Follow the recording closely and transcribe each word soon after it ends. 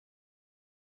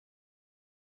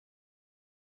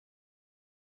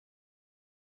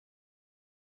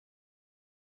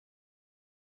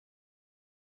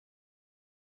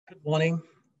Good morning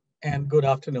and good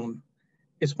afternoon.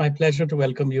 It's my pleasure to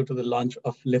welcome you to the launch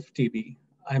of Lift TB.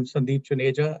 I'm Sandeep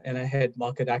Chuneja and I head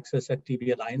market access at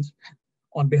TB Alliance.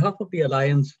 On behalf of the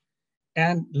Alliance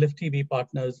and Lift TB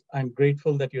partners, I'm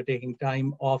grateful that you're taking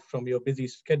time off from your busy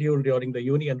schedule during the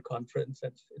Union conference.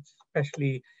 It's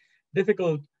especially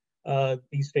difficult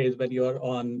these days when you're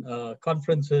on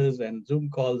conferences and Zoom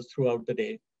calls throughout the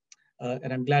day.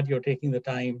 And I'm glad you're taking the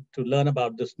time to learn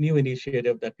about this new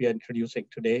initiative that we are introducing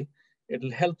today. It'll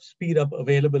help speed up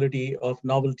availability of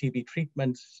novel TB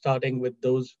treatments, starting with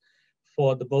those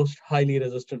for the most highly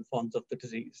resistant forms of the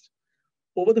disease.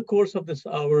 Over the course of this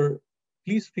hour,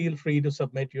 please feel free to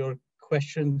submit your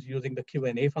questions using the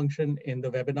Q&A function in the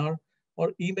webinar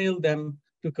or email them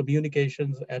to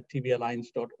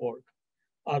communications@tballiance.org.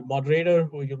 Our moderator,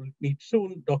 who you'll meet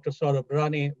soon, Dr. Saurabh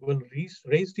Rane, will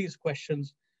raise these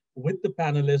questions with the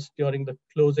panelists during the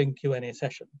closing Q&A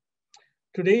session.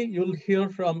 Today, you'll hear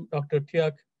from Dr.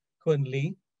 Tiak Khun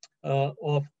Lee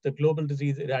of the Global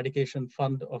Disease Eradication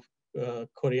Fund of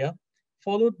Korea,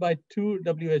 followed by 2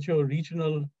 WHO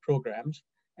regional programs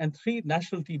and 3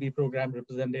 national TB program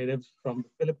representatives from the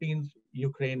Philippines,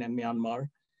 Ukraine, and Myanmar.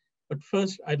 But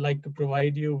first, I'd like to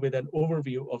provide you with an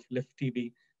overview of Lift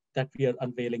TB that we are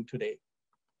unveiling today.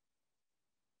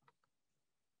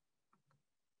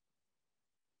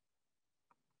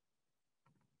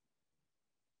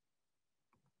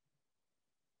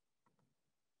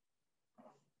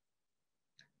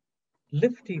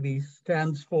 Lift TB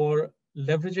stands for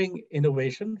Leveraging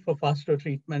Innovation for Faster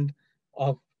Treatment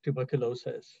of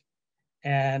Tuberculosis.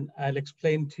 And I'll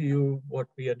explain to you what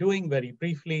we are doing very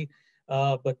briefly,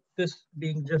 but this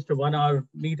being just a 1-hour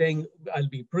meeting, I'll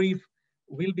be brief.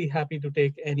 We'll be happy to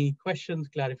take any questions,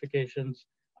 clarifications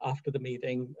after the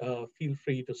meeting. Feel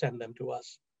free to send them to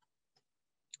us.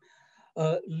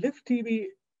 Lift TB,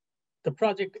 the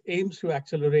project aims to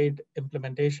accelerate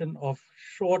implementation of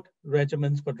short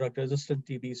regimens for drug-resistant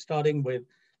TB, starting with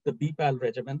the BPAL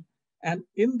regimen, and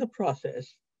in the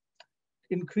process,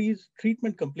 increase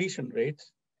treatment completion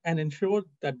rates and ensure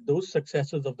that those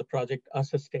successes of the project are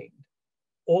sustained.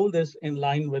 All this in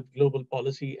line with global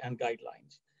policy and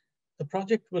guidelines. The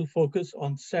project will focus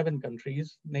on 7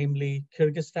 countries, namely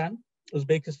Kyrgyzstan,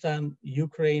 Uzbekistan,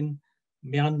 Ukraine,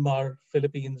 Myanmar,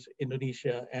 Philippines,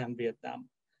 Indonesia, and Vietnam.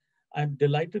 I'm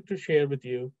delighted to share with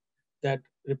you that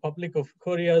Republic of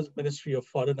Korea's Ministry of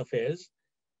Foreign Affairs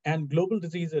and Global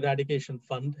Disease Eradication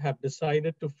Fund have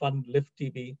decided to fund Lift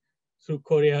TB through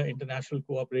Korea International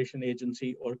Cooperation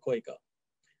Agency, or KOICA.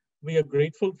 We are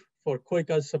grateful for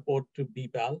KOICA's support to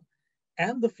BPAL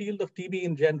and the field of TB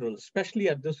in general, especially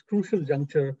at this crucial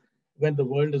juncture when the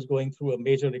world is going through a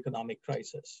major economic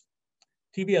crisis.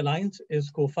 TB Alliance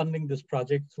is co-funding this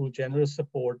project through generous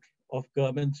support of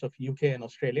governments of UK and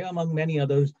Australia, among many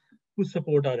others who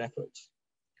support our efforts.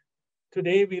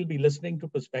 Today, we'll be listening to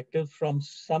perspectives from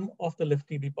some of the Lift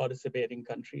TB participating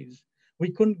countries.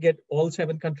 We couldn't get all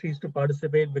 7 countries to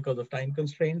participate because of time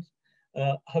constraints.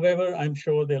 However, I'm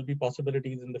sure there'll be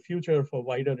possibilities in the future for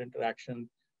wider interaction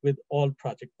with all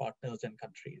project partners and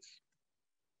countries.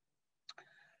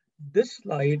 This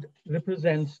slide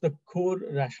represents the core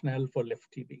rationale for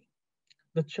Lift TB.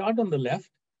 The chart on the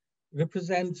left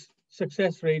represents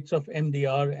success rates of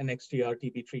MDR and XDR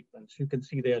TB treatments. You can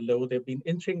see they are low. They've been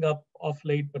inching up of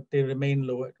late, but they remain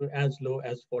low, as low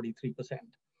as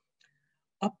 43%.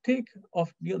 Uptake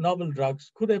of novel drugs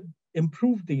could have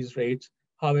improved these rates.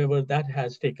 However, that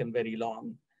has taken very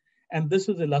long. And this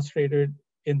is illustrated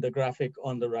in the graphic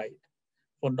on the right.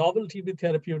 For novel TB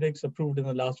therapeutics approved in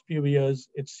the last few years,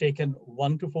 it's taken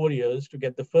 1 to 4 years to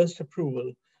get the first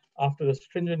approval after a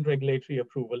stringent regulatory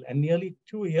approval, and nearly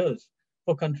 2 years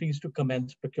for countries to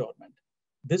commence procurement.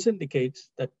 This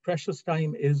indicates that precious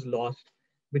time is lost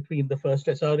between the first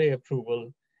SRA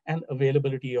approval and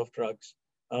availability of drugs,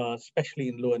 especially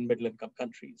in low and middle income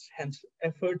countries. Hence,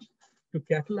 efforts to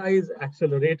catalyze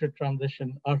accelerated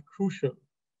transition are crucial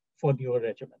for newer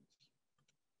regimens.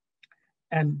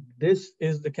 And this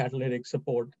is the catalytic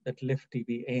support that Lift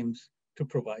TB aims to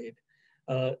provide,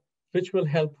 which will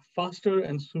help faster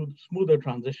and smoother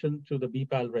transition to the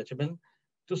BPAL regimen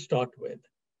to start with.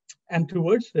 And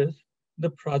towards this, the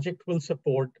project will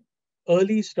support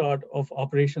early start of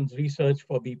operations research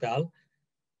for BPAL,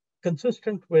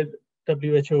 consistent with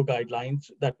WHO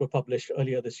guidelines that were published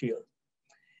earlier this year.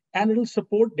 And it'll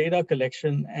support data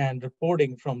collection and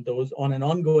reporting from those on an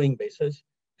ongoing basis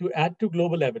to add to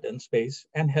global evidence base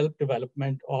and help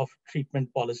development of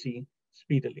treatment policy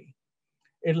speedily.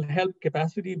 It'll help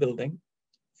capacity building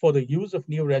for the use of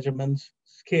new regimens,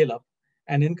 scale up,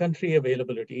 and in-country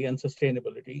availability and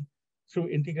sustainability through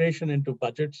integration into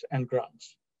budgets and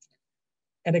grants.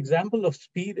 An example of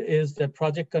speed is that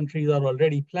project countries are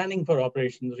already planning for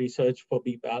operations research for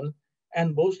BPAL,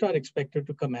 and most are expected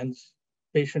to commence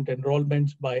patient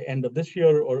enrollments by end of this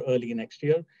year or early next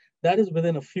year. That is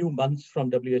within a few months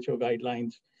from WHO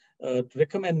guidelines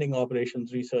recommending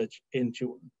operations research in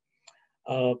June.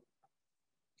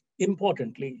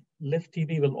 Importantly,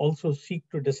 LIFT-TB will also seek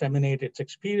to disseminate its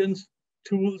experience,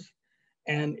 tools,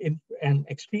 and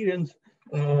experience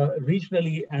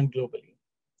regionally and globally.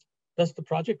 Thus, the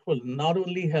project will not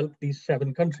only help these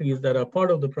 7 countries that are part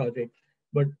of the project,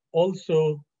 but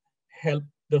also help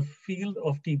the field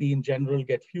of TB in general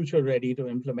get future ready to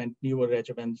implement newer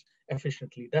regimens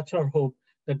efficiently. That's our hope,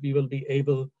 that we will be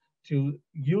able to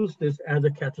use this as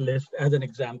a catalyst, as an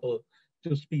example,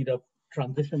 to speed up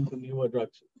transition to newer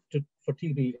drugs for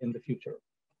TB in the future.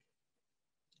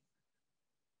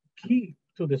 Key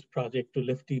to this project, to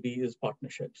lift TB, is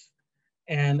partnerships.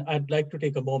 And I'd like to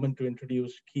take a moment to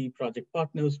introduce key project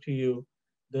partners to you.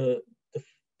 The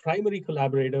primary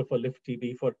collaborator for Lift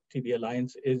TB for TB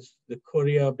Alliance is the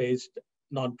Korea-based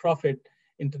nonprofit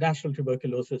International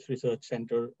Tuberculosis Research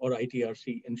Center, or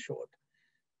ITRC in short.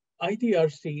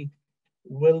 ITRC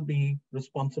will be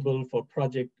responsible for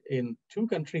project in 2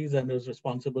 countries and is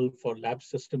responsible for lab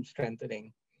system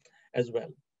strengthening as well.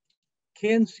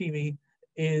 KNCV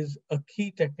is a key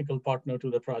technical partner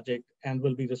to the project and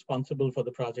will be responsible for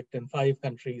the project in 5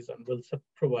 countries and will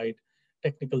provide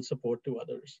technical support to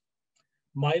others.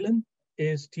 Mylan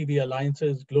is TB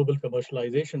Alliance's global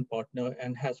commercialization partner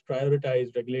and has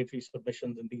prioritized regulatory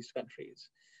submissions in these countries.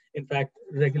 In fact,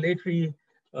 regulatory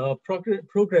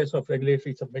progress of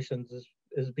regulatory submissions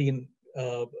has been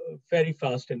very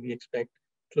fast, and we expect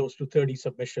close to 30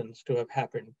 submissions to have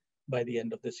happened by the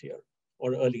end of this year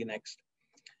or early next.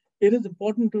 It is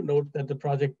important to note that the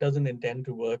project doesn't intend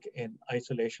to work in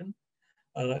isolation.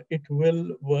 It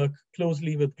will work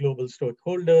closely with global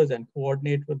stakeholders and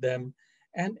coordinate with them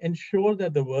and ensure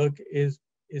that the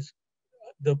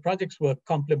project's work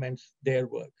complements their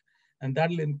work. And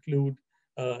that'll include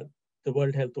the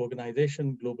World Health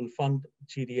Organization, Global Fund,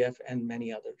 GDF, and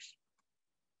many others.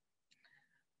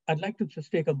 I'd like to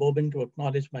just take a moment to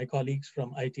acknowledge my colleagues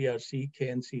from ITRC,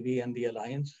 KNCV, and the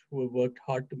Alliance who have worked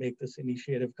hard to make this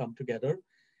initiative come together.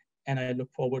 And I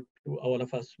look forward to all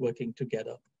of us working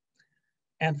together.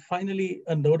 And finally,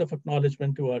 a note of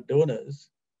acknowledgement to our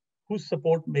donors whose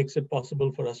support makes it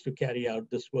possible for us to carry out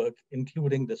this work,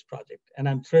 including this project. And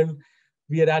I'm thrilled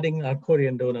we are adding our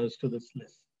Korean donors to this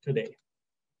list today.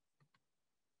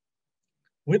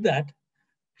 With that,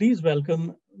 please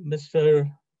welcome Mr.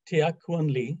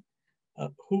 Taek-Kwon Lee,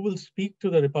 who will speak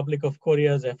to the Republic of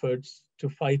Korea's efforts to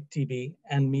fight TB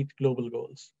and meet global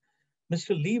goals.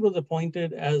 Mr. Lee was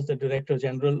appointed as the Director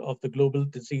General of the Global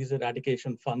Disease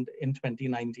Eradication Fund in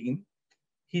 2019.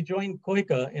 He joined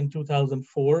KOICA in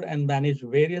 2004 and managed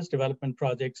various development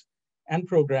projects and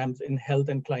programs in health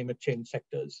and climate change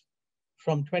sectors.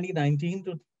 From 2015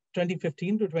 to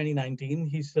 2019,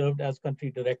 he served as Country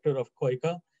Director of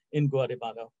KOICA in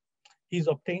Guatemala. He's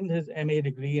obtained his MA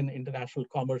degree in International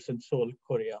Commerce in Seoul,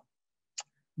 Korea.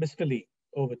 Mr. Lee,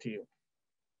 over to you.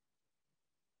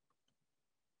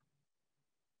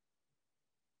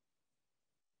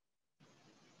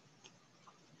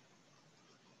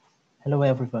 Hello,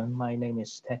 everyone. My name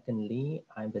is Taek-Kwon Lee.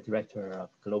 I'm the Director of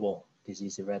Global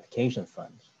Disease Eradication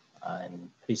Fund.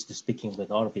 I'm pleased to be speaking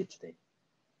with all of you today.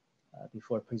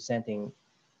 Before presenting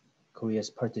Korea's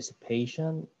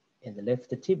participation in the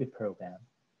Lift TB program,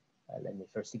 let me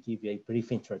first give you a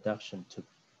brief introduction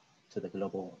to the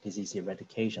Global Disease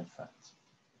Eradication Fund.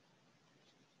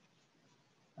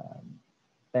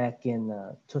 Back in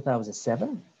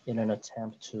 2007, in an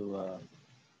attempt to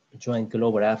join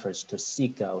global efforts to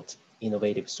seek out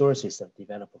innovative sources of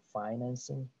developer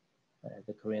financing,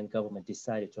 the Korean government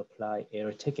decided to apply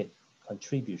air ticket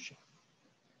contribution.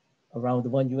 Around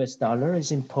 $1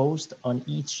 is imposed on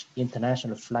each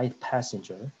international flight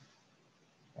passenger.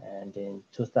 And in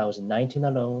 2019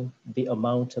 alone, the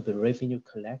amount of the revenue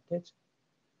collected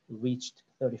reached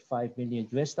 $35 million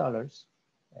and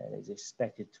is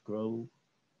expected to grow,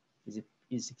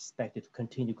 is expected to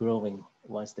continue growing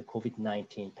once the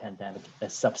COVID-19 pandemic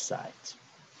subsides.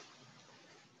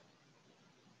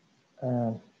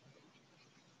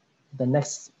 The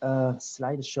next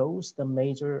slide shows the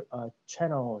major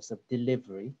channels of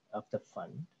delivery of the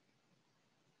fund.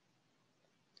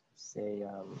 Say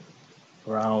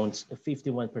around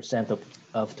 51%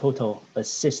 of total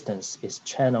assistance is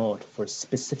channeled for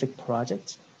specific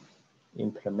projects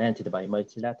implemented by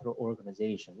multilateral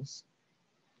organizations,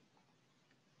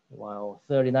 while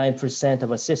 39%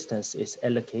 of assistance is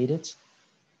allocated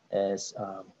as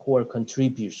core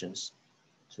contributions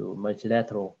to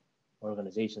multilateral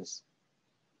organizations.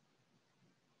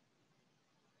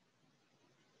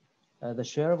 The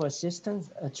share of assistance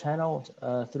channeled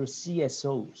through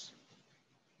CSOs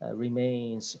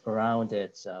remains around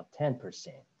at 10%.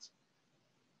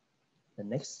 The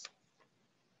next.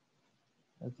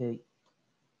 Okay.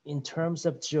 In terms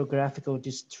of geographical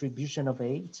distribution of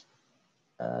aid,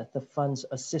 the fund's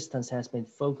assistance has been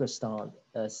focused on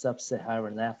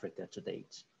sub-Saharan Africa to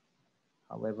date.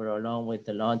 However, along with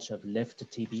the launch of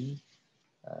LIFT-TB,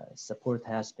 support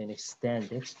has been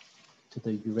extended to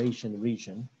the Eurasian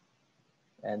region,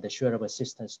 and the share of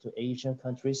assistance to Asian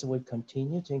countries will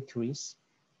continue to increase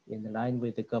in line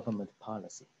with the government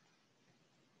policy.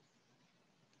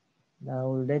 Now,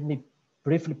 let me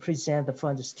briefly present the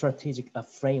fund's strategic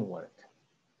framework.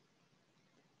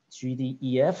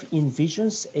 GDEF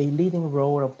envisions a leading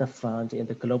role of the fund in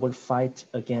the global fight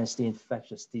against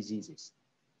infectious diseases.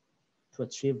 To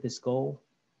achieve this goal,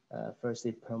 first,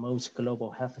 it promotes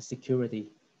global health security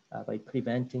by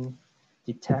preventing,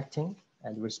 detecting,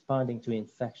 and responding to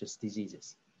infectious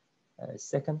diseases.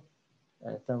 Second,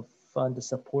 the fund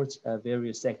supports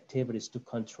various activities to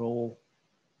control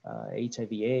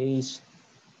HIV/AIDS,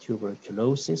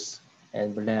 tuberculosis,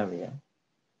 and malaria.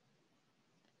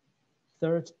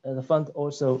 Third, the fund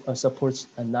also supports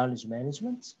knowledge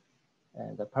management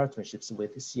and the partnerships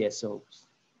with CSOs.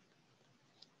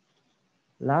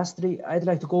 Lastly, I'd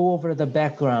like to go over the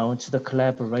background to the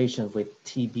collaboration with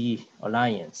TB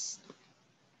Alliance.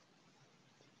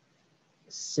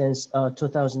 Since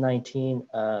 2019,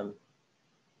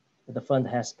 the fund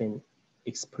has been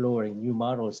exploring new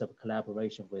models of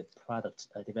collaboration with product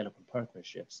development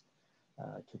partnerships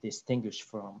to distinguish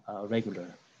from regular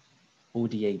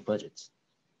ODA budgets.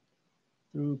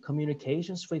 Through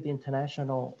communications with the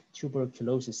International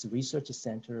Tuberculosis Research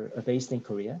Center based in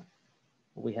Korea,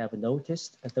 we have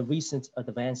noticed the recent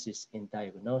advances in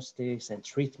diagnostics and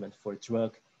treatment for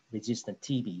drug-resistant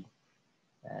TB.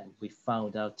 And we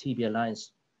found out TB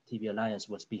Alliance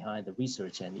was behind the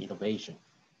research and innovation.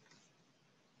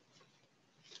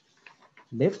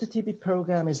 LIFT-TB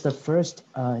program is the first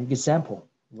example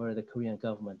where the Korean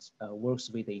government works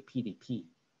with a PDP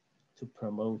to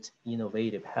promote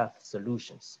innovative health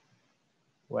solutions.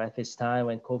 Where at this time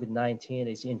when COVID-19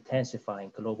 is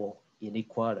intensifying global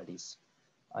inequalities,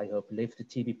 I hope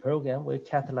LIFT-TB program will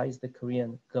catalyze the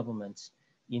Korean government's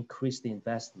increased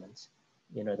investment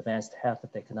in advanced health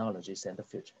technologies in the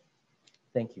future.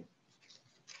 Thank you.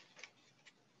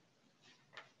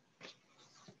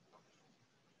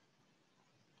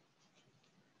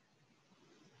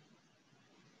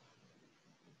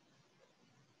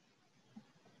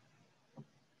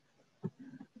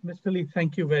 Mr. Lee,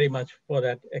 thank you very much for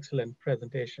that excellent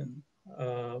presentation.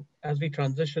 As we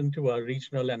transition to our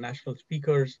regional and national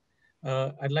speakers,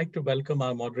 I'd like to welcome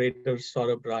our moderator,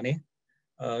 Saurabh Rane.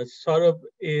 Saurabh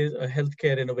is a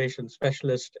healthcare innovation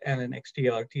specialist and an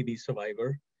XDR TB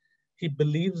survivor. He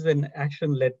believes in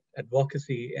action-led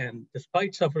advocacy, and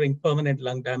despite suffering permanent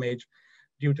lung damage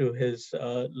due to his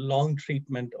long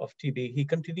treatment of TB, he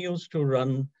continues to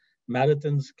run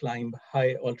marathons, climb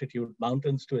high altitude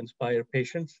mountains to inspire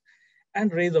patients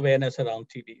and raise awareness around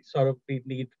TB. Saurabh, we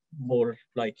need more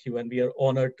like you, and we are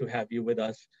honored to have you with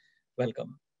us.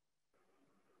 Welcome.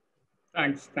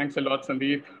 Thanks a lot,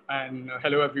 Sandeep, and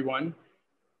hello, everyone.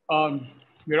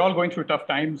 We're all going through tough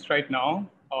times right now,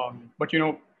 but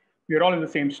we're all in the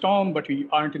same storm, but we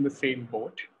aren't in the same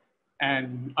boat.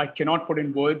 And I cannot put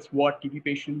in words what TB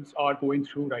patients are going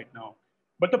through right now.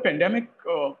 But the pandemic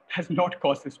has not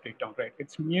caused this breakdown, right?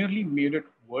 It's merely made it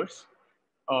worse.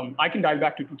 I can dial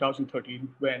back to 2013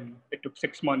 when it took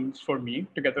 6 months for me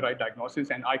to get the right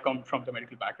diagnosis, and I come from the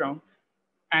medical background.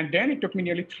 And then it took me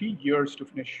nearly 3 years to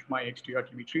finish my XDR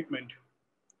TB treatment.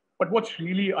 But what's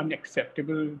really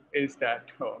unacceptable is that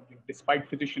despite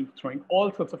physicians throwing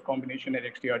all sorts of combination at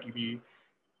XDR TB,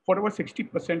 for over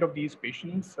 60% of these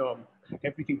patients,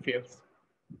 everything fails.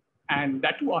 And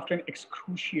that too after an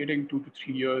excruciating 2 to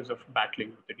 3 years of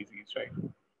battling with the disease, right?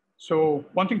 So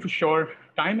one thing for sure,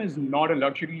 time is not a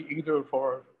luxury either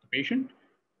for the patient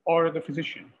or the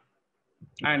physician.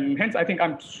 And hence, I think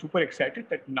I'm super excited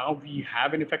that now we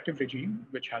have an effective regime,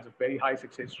 which has a very high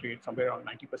success rate, somewhere around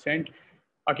 90%,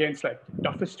 against like the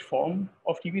toughest form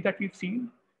of TB that we've seen.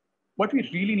 But we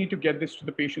really need to get this to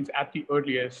the patients at the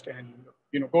earliest, and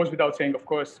goes without saying, of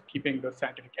course, keeping the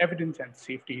scientific evidence and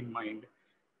safety in mind.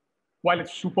 While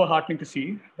it's super heartening to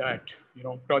see that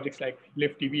projects like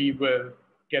LIFT-TB will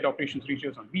get operations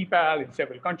regions on VPAL in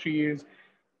several countries,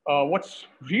 what's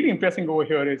really impressive over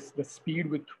here is the speed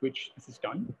with which this is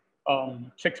done.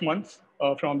 6 months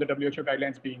from the WHO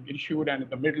guidelines being issued and in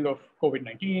the middle of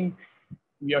COVID-19,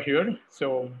 we are here.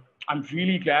 So I'm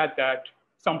really glad that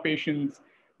some patients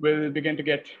will begin to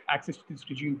get access to this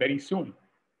regime very soon.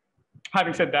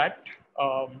 Having said that,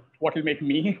 what will make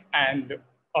me and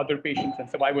other patients and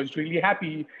survivors really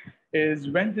happy is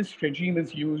when this regime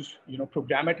is used,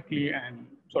 programmatically and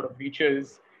sort of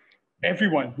reaches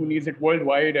everyone who needs it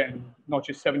worldwide and not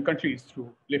just 7 countries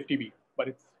through LiveTB, but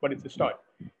it's a start.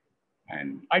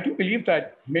 And I do believe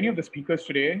that many of the speakers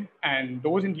today and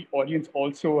those in the audience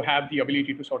also have the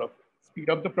ability to sort of speed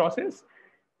up the process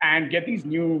and get these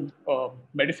new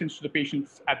medicines to the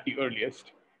patients at the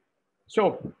earliest.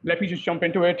 So let me just jump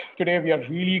into it. Today, we are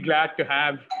really glad to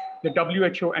have the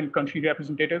WHO and country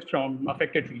representatives from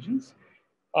affected regions.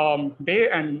 They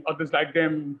and others like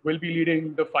them will be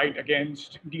leading the fight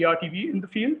against DRTB in the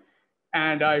field.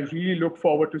 And I really look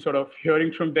forward to sort of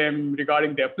hearing from them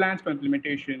regarding their plans for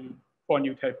implementation for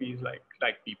new therapies like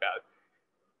PPAL.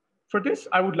 For this,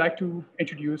 I would like to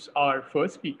introduce our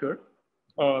first speaker,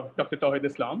 Dr. Tawhid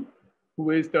Islam,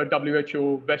 who is the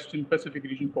WHO Western Pacific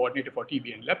Region Coordinator for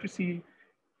TB and Leprosy.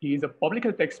 He is a public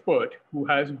health expert who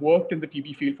has worked in the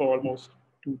TB field for almost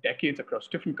 2 decades across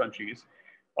different countries.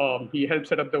 He helped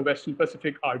set up the Western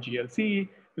Pacific RGLC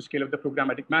to scale up the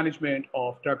programmatic management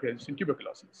of drug-resistant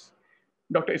tuberculosis.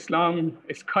 Dr. Islam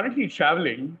is currently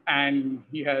traveling and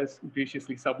he has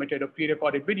graciously submitted a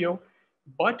pre-recorded video,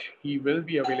 but he will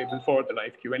be available for the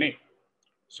live Q&A.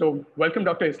 So welcome,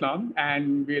 Dr. Islam,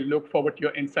 and we'll look forward to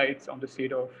your insights on the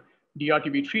state of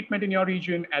DRTB treatment in your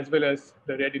region, as well as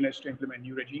the readiness to implement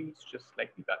new regimes, just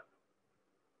like PPAL.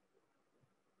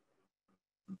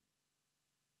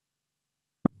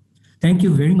 Thank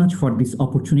you very much for this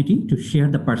opportunity to share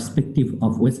the perspective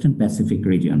of Western Pacific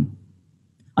region.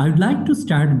 I would like to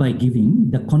start by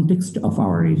giving the context of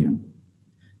our region.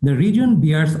 The region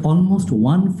bears almost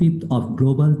 1/5 of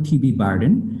global TB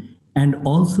burden and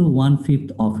also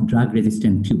 1/5 of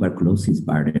drug-resistant tuberculosis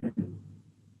burden.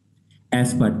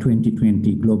 As per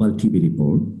 2020 Global TB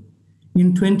Report,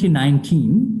 in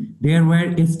 2019, there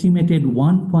were estimated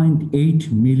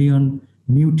 1.8 million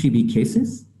new TB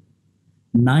cases,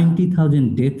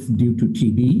 90,000 deaths due to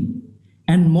TB,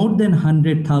 and more than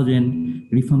 100,000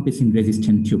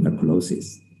 rifampicin-resistant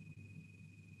tuberculosis.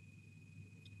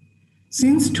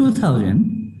 Since 2000,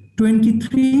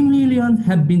 23 million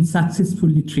have been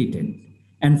successfully treated,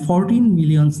 and 14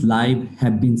 million's lives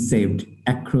have been saved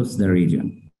across the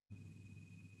region.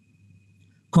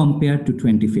 Compared to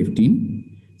 2015,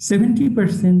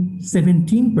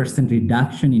 17%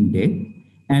 reduction in death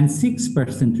and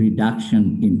 6%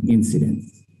 reduction in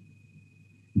incidence.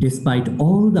 Despite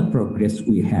all the progress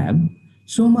we have,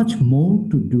 so much more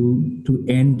to do to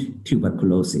end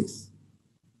tuberculosis.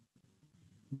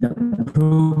 The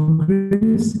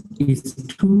progress is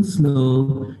too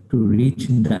slow to reach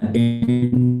the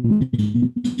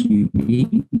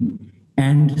NTB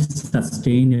and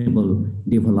Sustainable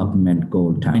Development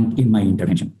Goal time in my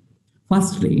intervention.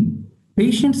 Firstly,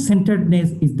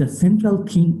 patient-centeredness is the central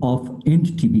theme of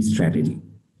End TB strategy.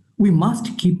 We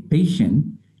must keep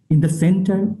patient in the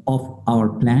center of our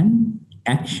plan,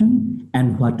 action,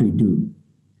 and what we do.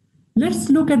 Let's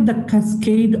look at the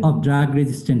cascade of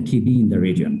drug-resistant TB in the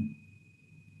region.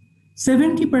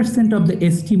 70% of the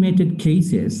estimated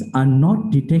cases are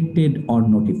not detected or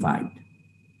notified.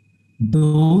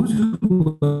 Those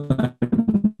who are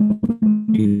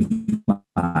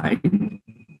notified,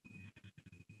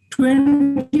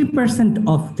 20%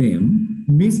 of them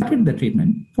missed the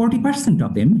treatment, 40%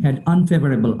 of them had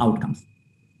unfavorable outcomes.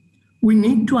 We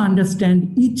need to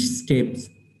understand each step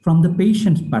from the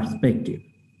patient's perspective.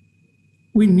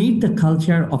 We need the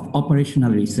culture of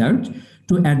operational research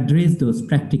to address those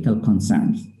practical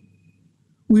concerns.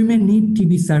 We may need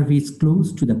TB service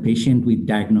close to the patient with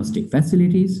diagnostic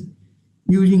facilities,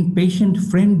 using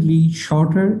patient-friendly,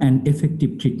 shorter, and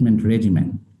effective treatment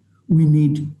regimen. We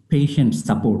need patient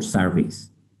support service.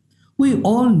 We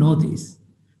all know this,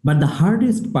 but the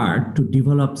hardest part to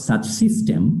develop such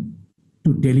system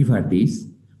to deliver this,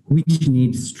 which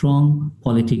needs strong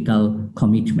political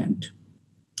commitment.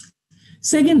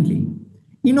 Secondly,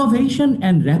 innovation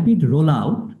and rapid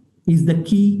rollout is the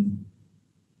key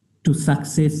to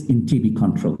success in TB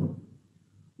control.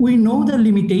 We know the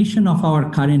limitation of our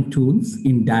current tools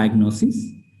in diagnosis,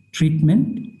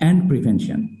 treatment, and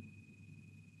prevention.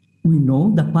 We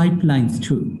know the pipelines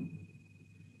too.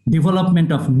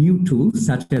 Development of new tools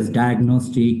such as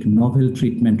diagnostic, novel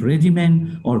treatment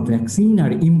regimen, or vaccine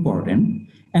are important,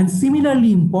 and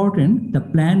similarly important, the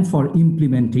plan for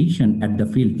implementation at the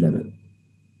field level.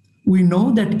 We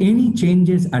know that any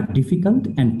changes are difficult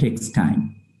and takes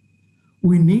time.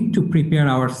 We need to prepare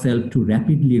ourselves to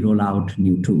rapidly roll out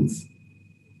new tools.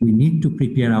 We need to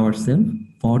prepare ourselves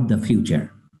for the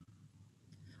future.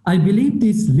 I believe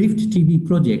this Lift TB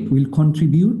project will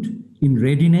contribute in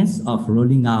readiness of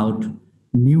rolling out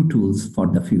new tools for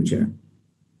the future.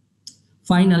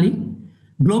 Finally,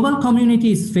 global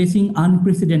community is facing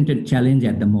unprecedented challenge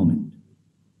at the moment.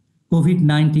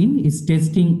 COVID-19 is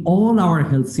testing all our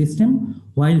health system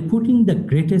while putting the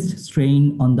greatest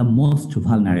strain on the most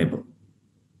vulnerable.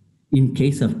 In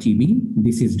case of TB,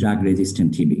 this is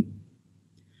drug-resistant TB.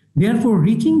 Therefore,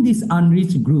 reaching this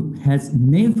unreached group has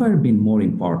never been more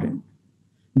important.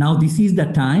 Now, this is the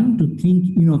time to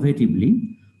think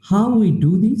innovatively how we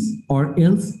do this, or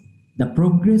else the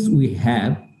progress we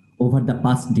have over the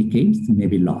past decades may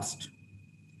be lost.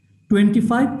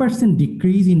 25%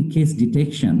 decrease in case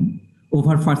detection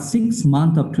over first 6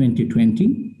 months of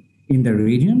 2020 in the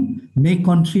region may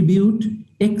contribute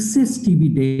excess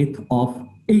TB death of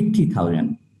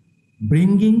 80,000,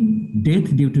 bringing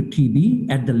death due to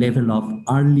TB at the level of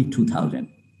early 2000.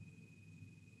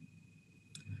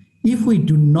 If we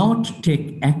do not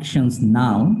take actions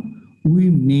now, we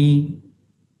may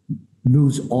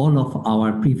lose all of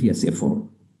our previous effort.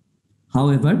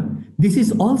 However, this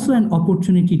is also an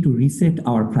opportunity to reset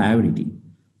our priority,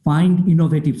 find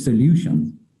innovative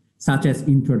solutions, such as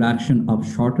introduction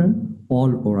of shorter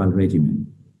all-oral regimen.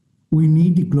 We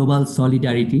need global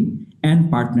solidarity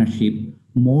and partnership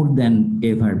more than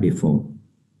ever before.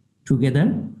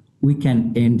 Together, we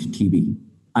can end TB.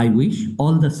 I wish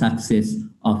all the success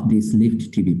of this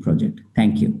Lift TB project.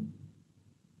 Thank you.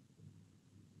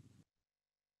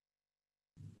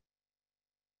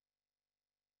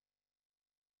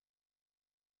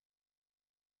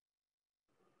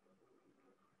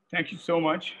 Thank you so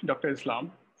much, Dr.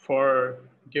 Islam, for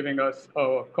giving us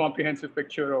a comprehensive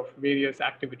picture of various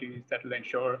activities that will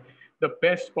ensure the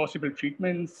best possible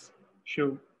treatments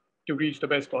to reach the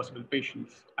best possible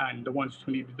patients and the ones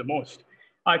who need it the most.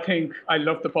 I think I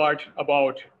love the part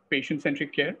about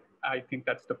patient-centric care. I think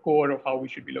that's the core of how we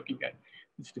should be looking at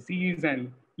this disease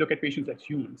and look at patients as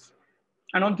humans.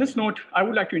 And on this note, I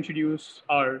would like to introduce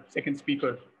our second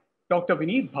speaker, Dr.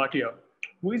 Vineet Bhatia,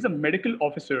 who is a medical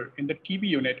officer in the TB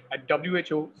unit at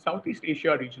WHO Southeast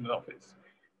Asia Regional Office.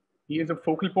 He is a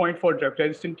focal point for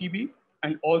drug-resistant TB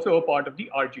and also a part of the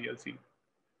RGLC.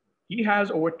 He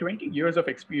has over 20 years of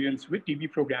experience with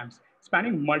TB programs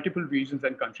spanning multiple regions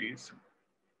and countries.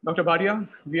 Dr. Bhatia,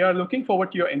 we are looking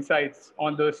forward to your insights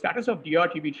on the status of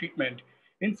DR-TB treatment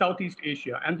in Southeast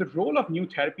Asia and the role of new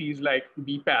therapies like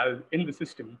BPAL in the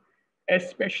system,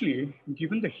 especially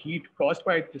given the heat caused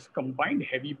by this combined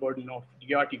heavy burden of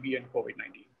DR-TB and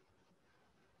COVID-19.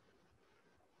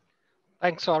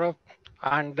 Thanks, Saurabh,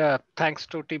 and thanks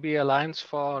to TB Alliance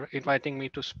for inviting me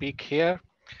to speak here.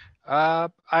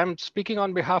 I'm speaking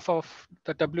on behalf of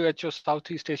the WHO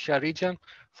Southeast Asia region.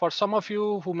 For some of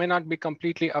you who may not be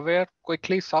completely aware,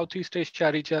 quickly, Southeast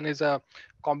Asia region is a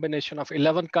combination of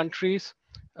 11 countries,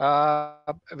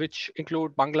 which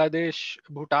include Bangladesh,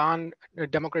 Bhutan,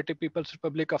 Democratic People's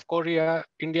Republic of Korea,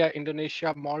 India,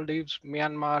 Indonesia, Maldives,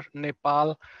 Myanmar,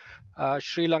 Nepal,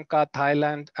 Sri Lanka,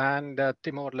 Thailand, and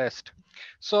Timor-Leste.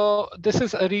 So this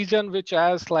is a region which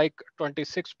has like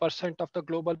 26% of the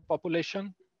global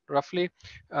population, roughly,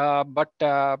 but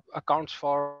accounts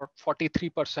for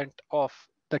 43% of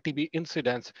the TB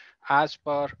incidence as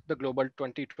per the Global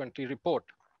 2020 report.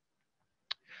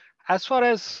 As far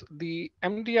as the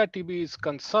MDR-TB is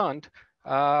concerned,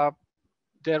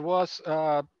 there was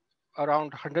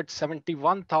around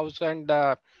 171,000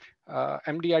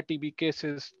 MDR-TB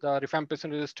cases, the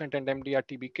rifampicin-resistant and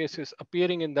MDR-TB cases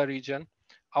appearing in the region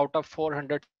out of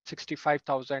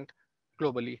 465,000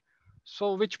 globally.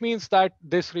 So which means that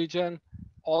this region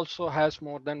also has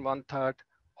more than 1/3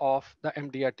 of the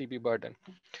MDR-TB burden.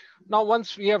 Now,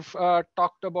 once we have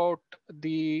talked about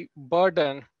the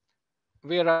burden,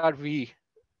 where are we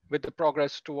with the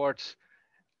progress towards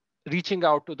reaching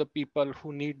out to the people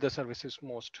who need the services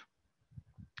most?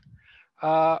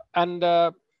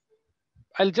 I'll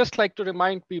just like to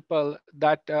remind people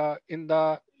that in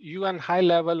the UN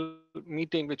high-level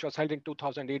meeting, which was held in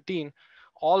 2018,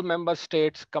 all member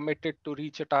states committed to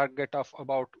reach a target of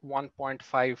about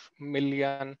 1.5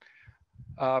 million,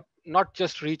 not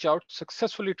just reach out,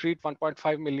 successfully treat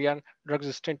 1.5 million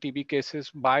drug-resistant TB cases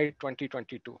by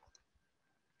 2022.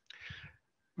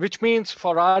 Which means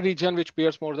for our region, which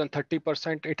bears more than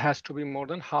 30%, it has to be more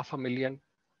than 500,000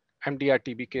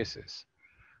 MDR-TB cases.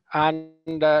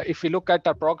 And if we look at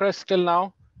our progress till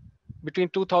now, between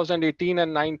 2018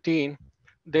 and 19,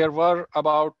 there were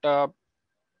about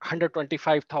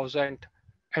 125,000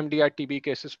 MDR-TB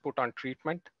cases put on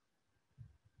treatment,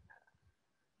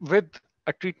 with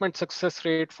a treatment success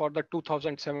rate for the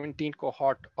 2017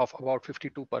 cohort of about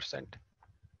 52%.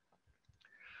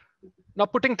 Now,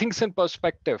 putting things in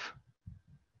perspective,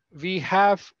 we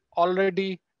have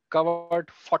already covered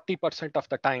 40% of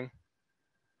the time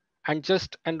and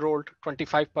just enrolled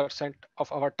 25%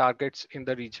 of our targets in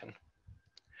the region.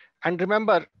 And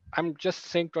remember, I'm just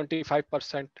saying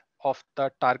 25% of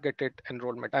the targeted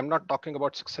enrollment. I'm not talking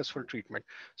about successful treatment.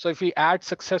 So if we add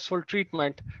successful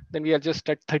treatment, then we are just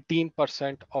at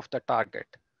 13% of the target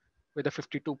with a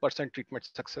 52% treatment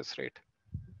success rate.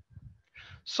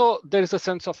 So there is a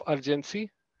sense of urgency.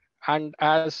 And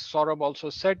as Saurabh also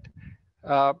said,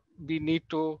 we need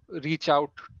to reach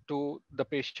out to the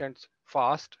patients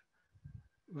fast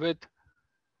with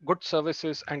good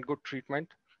services and good treatment.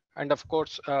 And of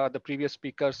course, the previous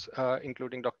speakers,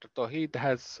 including Dr. Tauheed,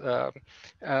 has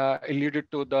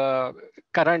alluded to the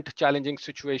current challenging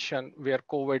situation where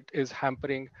COVID is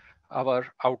hampering our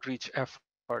outreach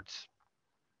efforts.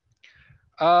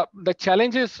 The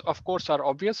challenges, of course, are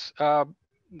obvious.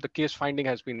 The case finding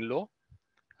has been low.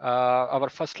 Our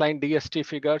first line DST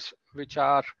figures, which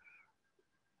are,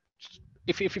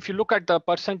 if you look at the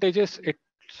percentages,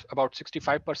 it's about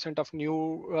 65% of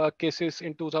new cases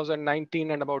in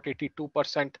 2019 and about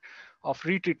 82% of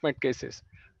retreatment cases.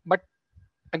 But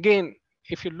again,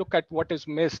 if you look at what is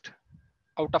missed,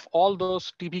 out of all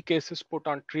those TB cases put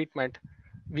on treatment,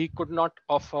 we could not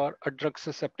offer a drug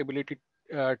susceptibility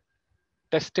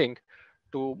testing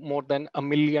to more than 1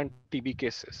 million TB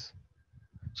cases.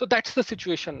 So that's the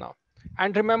situation now.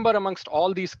 And remember, amongst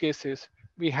all these cases,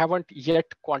 we haven't yet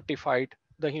quantified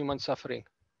the human suffering.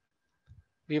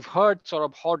 We've heard sort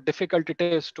of how difficult it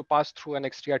is to pass through an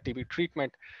XDR TB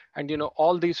treatment. And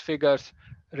all these figures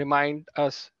remind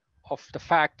us of the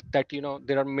fact that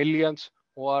there are millions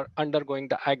who are undergoing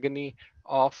the agony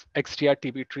of XDR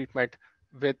TB treatment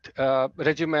with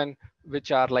regimen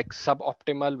which are like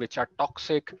suboptimal, which are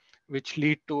toxic, which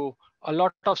lead to a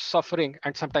lot of suffering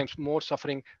and sometimes more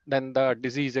suffering than the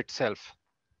disease itself.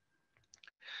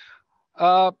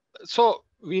 So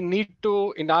we need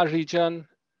to, in our region,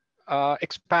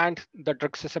 expand the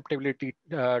drug susceptibility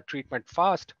treatment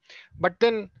fast. But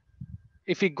then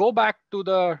if we go back to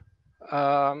the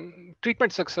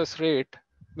treatment success rate,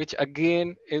 which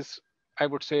again is, I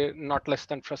would say, not less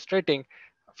than frustrating,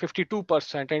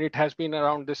 52%, and it has been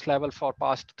around this level for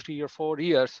past 3 or 4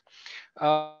 years,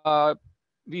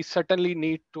 we certainly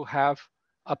need to have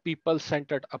a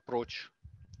people-centered approach.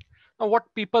 Now, what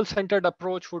people-centered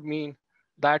approach would mean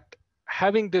that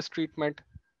having this treatment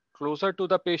closer to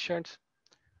the patients,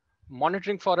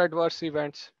 monitoring for adverse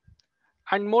events,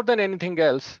 and more than anything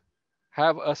else,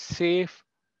 have a safe,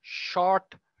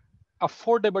 short,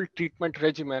 affordable treatment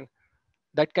regimen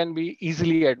that can be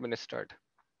easily administered.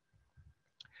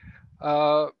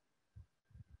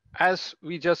 As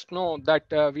we just know that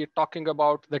we're talking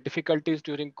about the difficulties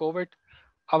during COVID,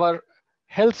 our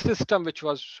health system, which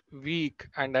was weak,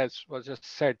 and as was just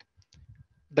said,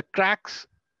 the cracks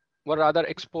were rather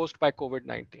exposed by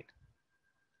COVID-19.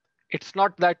 It's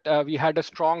not that we had a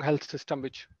strong health system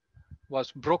which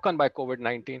was broken by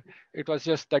COVID-19. It was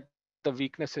just that the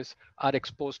weaknesses are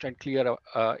exposed and clear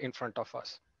in front of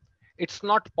us. It's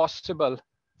not possible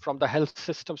from the health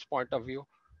system's point of view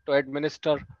to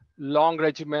administer long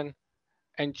regimen,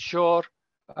 ensure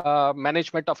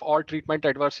management of all treatment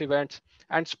adverse events,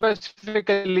 and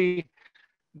specifically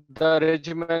the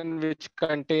regimen which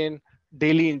contain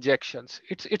daily injections.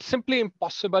 It's simply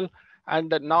impossible,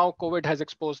 and now COVID has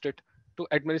exposed it to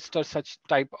administer such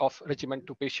type of regimen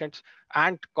to patients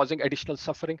and causing additional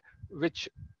suffering, which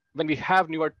when we have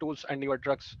newer tools and newer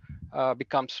drugs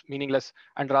becomes meaningless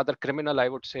and rather criminal, I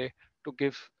would say, to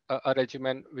give a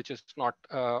regimen which is not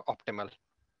optimal.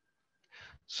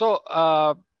 So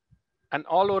an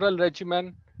all oral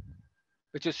regimen,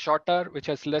 which is shorter, which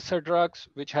has lesser drugs,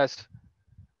 which has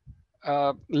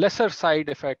lesser side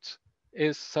effects,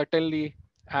 is certainly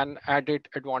an added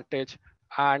advantage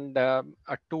and a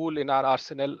tool in our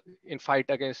arsenal in fight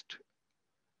against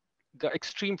the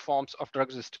extreme forms of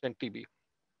drug-resistant TB.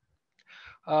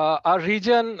 Our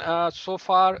region so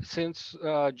far since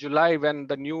July, when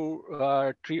the new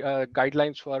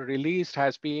guidelines were released,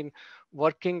 has been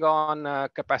working on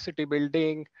capacity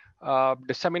building,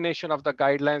 dissemination of the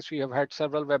guidelines. We have had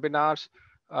several webinars.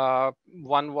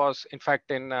 One was in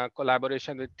fact in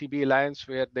collaboration with TB Alliance,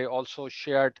 where they also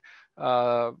shared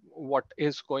what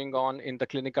is going on in the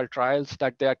clinical trials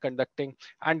that they are conducting.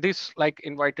 And this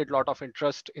invited a lot of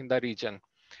interest in the region.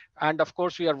 And of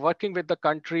course, we are working with the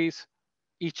countries,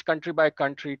 each country by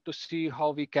country, to see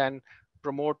how we can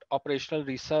promote operational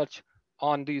research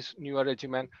on these newer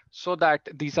regimen so that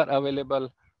these are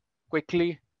available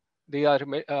quickly. They are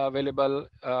available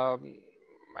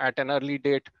at an early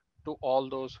date to all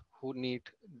those who need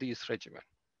these regimen.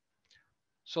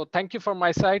 So thank you from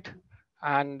my side,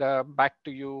 and back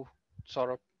to you,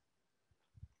 Saurabh.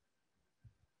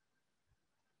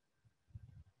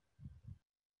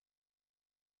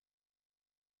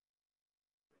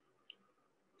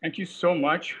 Thank you so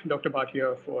much, Dr.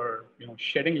 Bhatia, for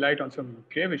shedding light on some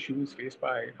grave issues faced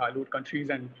by high-load countries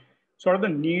and sort of the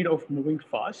need of moving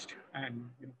fast and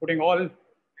putting all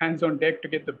hands on deck to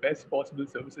get the best possible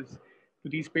services to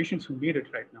these patients who need it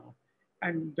right now.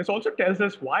 And this also tells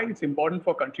us why it's important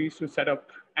for countries to set up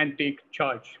and take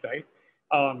charge, right?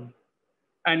 Um,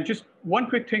 and just one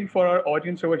quick thing for our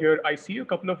audience over here, I see a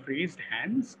couple of raised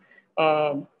hands.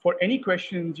 For any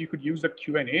questions, you could use the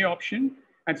Q&A option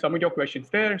and submit your questions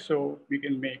there so we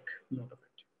can make note of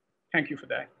it. Thank you for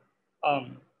that.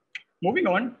 Moving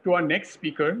on to our next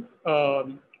speaker,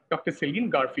 Dr. Celine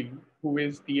Garfi, who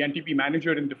is the NTP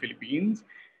manager in the Philippines.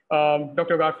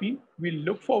 Dr. Garfi, we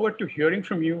look forward to hearing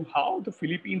from you how the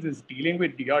Philippines is dealing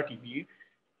with DRTB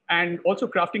and also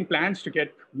crafting plans to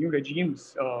get new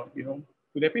regimes, to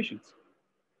their patients.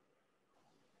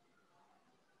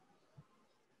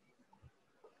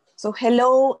 So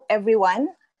hello,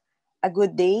 everyone. A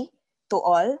good day to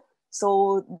all.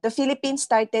 So the Philippines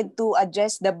started to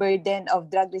address the burden of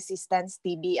drug resistance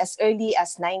TB as early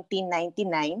as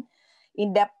 1999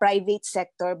 in the private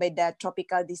sector by the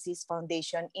Tropical Disease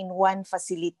Foundation in one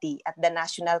facility at the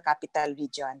National Capital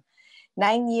Region.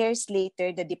 9 years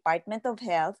later, the Department of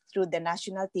Health, through the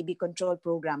National TB Control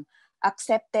Program,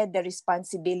 accepted the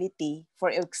responsibility for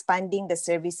expanding the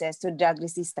services to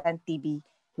drug-resistant TB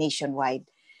nationwide.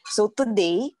 So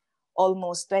today,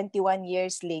 almost 21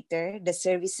 years later, the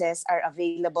services are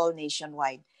available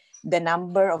nationwide. The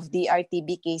number of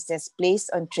DRTB cases placed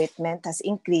on treatment has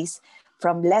increased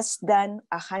from less than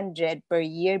 100 per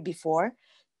year before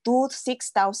to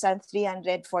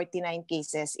 6,349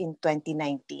 cases in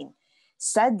 2019.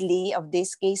 Sadly, of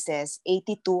these cases,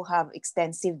 82 have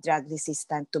extensive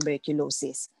drug-resistant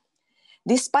tuberculosis.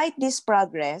 Despite this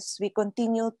progress, we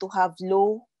continue to have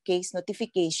low case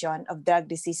notification of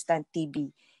drug-resistant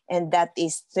TB, and that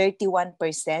is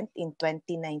 31% in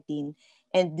 2019,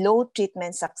 and low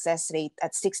treatment success rate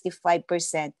at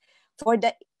 65% for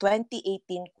the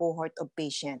 2018 cohort of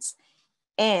patients.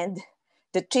 And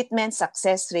the treatment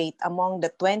success rate among the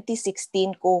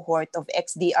 2016 cohort of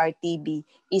XDR-TB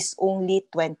is only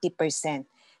 20%.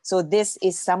 So this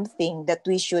is something that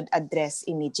we should address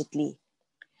immediately.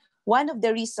 One of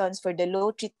the reasons for the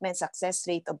low treatment success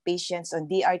rate of patients on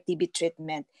DRTB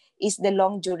treatment is the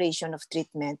long duration of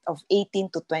treatment of 18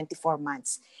 to 24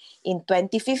 months. In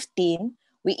 2015,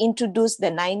 we introduced the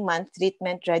 9-month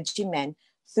treatment regimen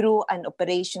through an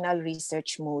operational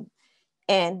research mode,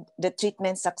 and the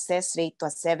treatment success rate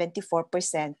was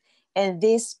 74%, and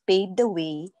this paved the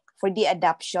way for the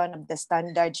adoption of the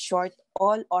standard short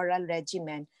all-oral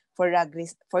regimen for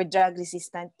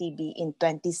drug-resistant TB in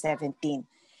 2017.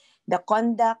 The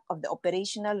conduct of the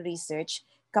operational research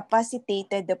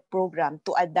capacitated the program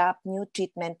to adopt new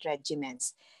treatment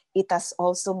regimens. It has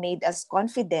also made us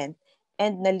confident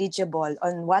and knowledgeable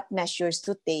on what measures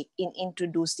to take in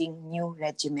introducing new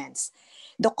regimens.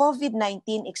 The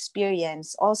COVID-19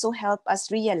 experience also helped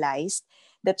us realize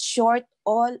that short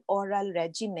all-oral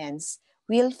regimens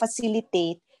will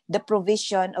facilitate the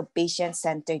provision of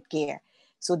patient-centered care.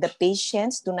 So the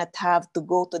patients do not have to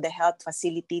go to the health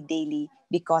facility daily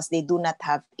because they do not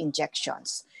have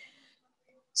injections.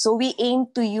 So we aim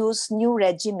to use new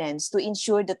regimens to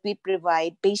ensure that we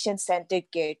provide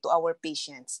patient-centered care to our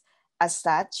patients. As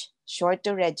such,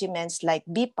 shorter regimens like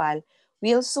BPAL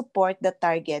will support the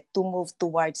target to move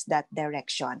towards that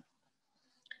direction.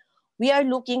 We are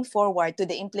looking forward to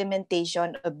the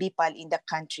implementation of BPAL in the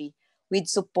country with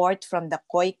support from the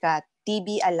COICA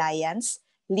TB Alliance,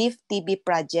 LIFT TB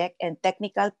Project, and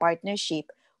technical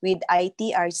partnership with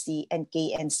ITRC and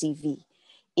KNCV.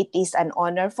 It is an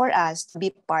honor for us to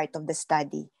be part of the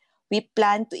study. We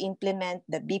plan to implement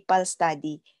the BPAL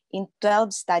study in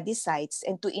 12 study sites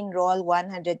and to enroll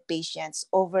 100 patients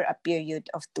over a period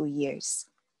of 2 years.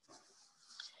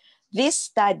 This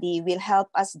study will help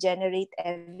us generate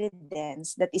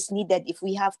evidence that is needed if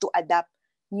we have to adapt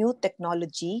new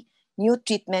technology, new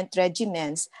treatment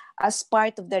regimens as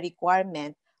part of the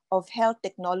requirement of health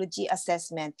technology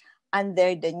assessment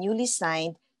under the newly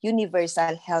signed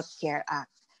Universal Healthcare Act.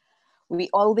 We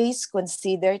always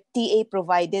consider TA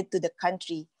provided to the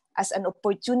country as an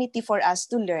opportunity for us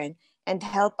to learn and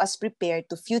help us prepare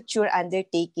to future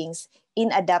undertakings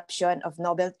in adoption of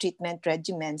novel treatment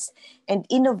regimens and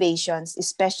innovations,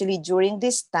 especially during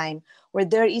this time where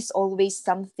there is always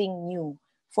something new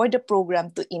for the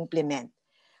program to implement.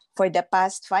 For the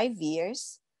past 5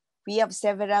 years, we have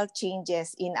several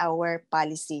changes in our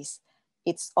policies.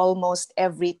 It's almost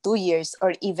every 2 years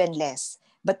or even less.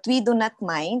 But we do not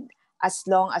mind as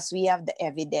long as we have the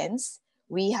evidence,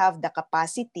 we have the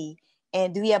capacity,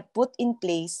 and we have put in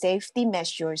place safety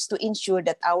measures to ensure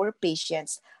that our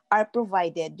patients are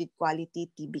provided with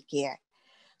quality TB care.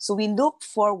 So we look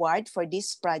forward for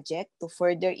this project to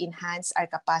further enhance our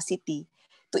capacity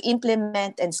to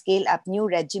implement and scale up new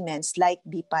regimens like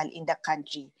BPAL in the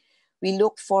country. We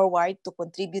look forward to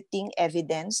contributing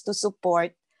evidence to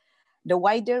support the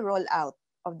wider rollout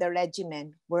of the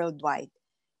regimen worldwide.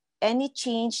 Any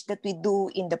change that we do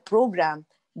in the program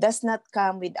does not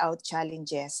come without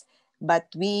challenges, but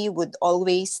we would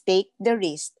always take the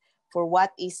risk. For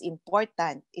what is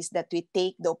important is that we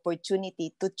take the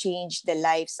opportunity to change the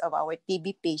lives of our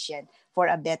TB patient for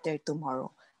a better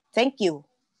tomorrow. Thank you.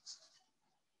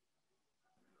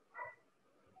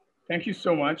 Thank you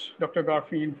so much, Dr.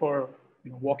 Garfien, for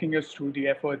walking us through the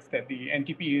efforts that the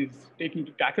NTP is taking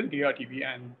to tackle DRTB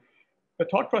and the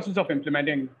thought process of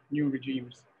implementing new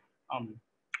regimes.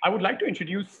 I would like to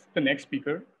introduce the next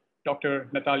speaker, Dr.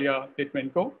 Natalia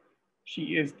Litvenko.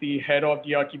 She is the head of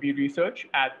DRTB research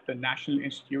at the National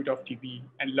Institute of TB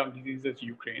and Lung Diseases,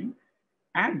 Ukraine,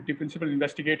 and the principal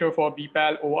investigator for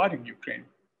BPAL OR in Ukraine.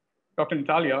 Dr.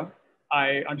 Natalia,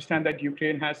 I understand that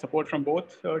Ukraine has support from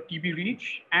both TB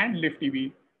Reach and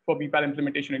LiveTB for BPAL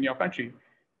implementation in your country.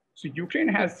 So Ukraine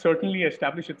has certainly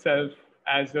established itself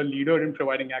as a leader in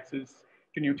providing access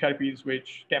to new therapies,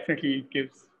 which definitely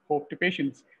gives hope to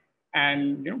patients.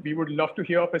 And we would love to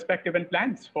hear perspective and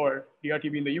plans for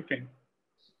DRTB in the Ukraine.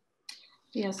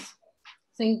 Yes,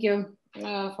 thank you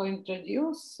for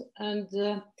introduce. And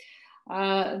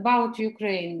about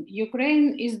Ukraine.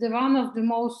 Ukraine is the one of the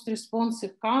most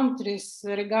responsive countries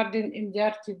regarding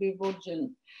DRTB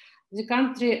burden. The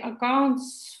country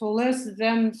accounts for less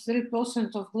than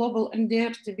 3% of global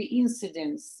DRTB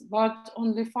incidents, but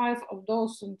only 5% of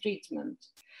those on treatment.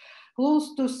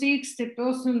 Close to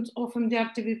 60% of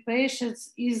DRTB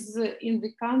patients in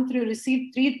the country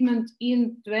received treatment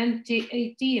in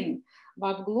 2018,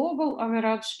 but global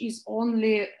average is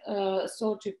only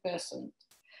 30%.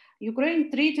 Ukraine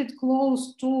treated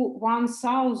close to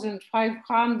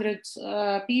 1,500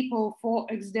 people for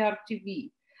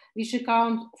XDR-TB, which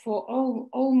account for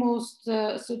almost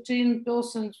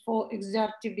 13% for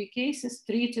XDR-TB cases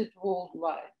treated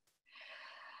worldwide.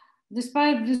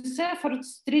 Despite these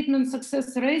efforts, treatment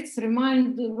success rates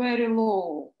remained very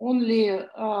low, only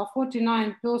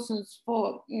 49%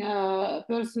 for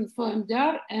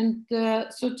MDR and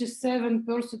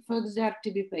 37% for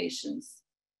XDR-TB patients.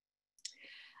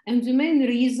 And the main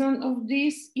reason of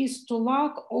this is the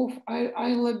lack of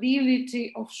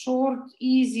availability of short,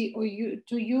 easy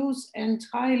to use and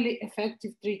highly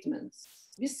effective treatments.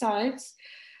 Besides,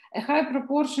 a high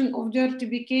proportion of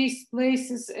DRTB case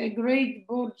places a great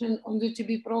burden on the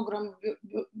TB program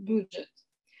budget.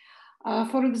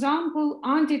 For example,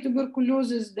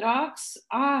 anti-tuberculosis drugs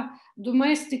are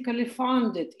domestically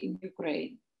funded in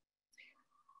Ukraine.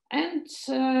 And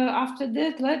after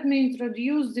that, let me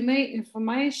introduce the main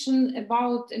information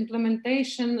about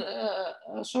implementation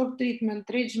short treatment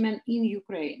regimen in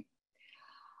Ukraine.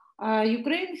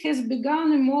 Ukraine has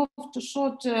begun a move to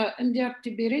short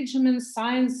DRTB regimen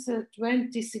since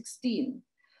 2016.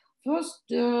 First,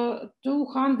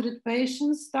 200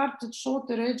 patients started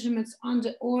shorter regimens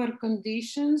under OR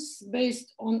conditions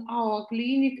based on our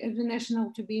clinic at the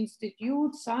National TB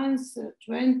Institute since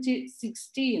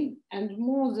 2016, and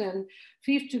more than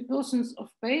 50% of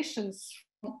patients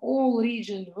from all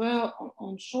regions were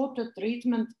on shorter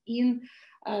treatment in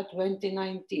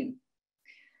 2019.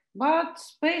 But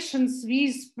patients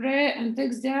with pre and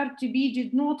XDR-TB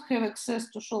did not have access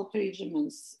to short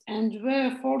regimens and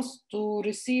were forced to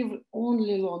receive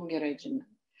only longer regimen.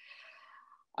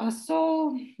 With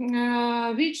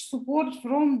support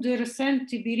from the recent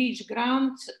TB Reach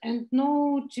grant and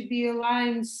no TB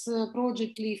Alliance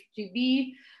project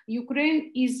LiveTB,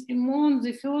 Ukraine is among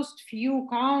the first few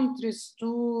countries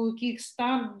to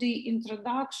kickstart the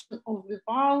introduction of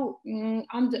BPAL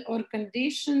under our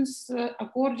conditions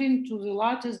according to the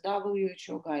latest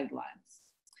WHO guidelines.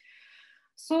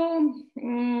 So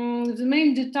the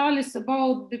main details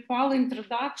about BPAL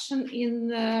introduction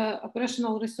in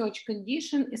operational research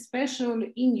condition,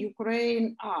 especially in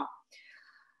Ukraine, are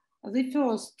the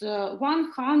first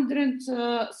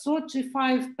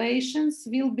 135 patients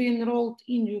will be enrolled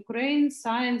in Ukraine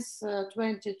since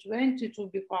 2020 to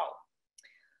BPAL.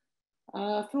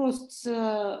 First,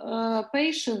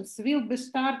 patients will be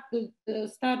started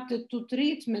to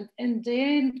treatment at the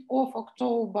end of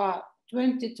October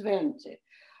 2020.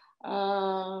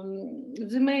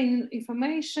 The main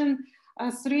information,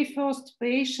 3 first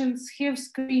patients have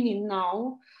screening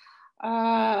now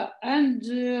and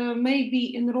may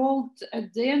be enrolled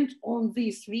at the end of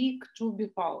this week to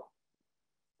BIPAL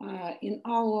in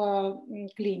our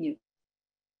clinic.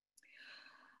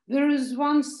 There is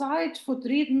one site for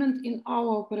treatment in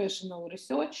our operational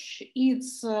research.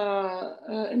 It's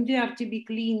MDR-TB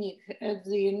clinic at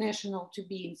the National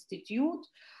TB Institute,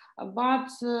 but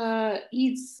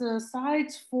it's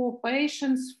sites for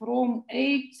patients from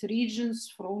 8 regions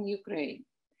from Ukraine.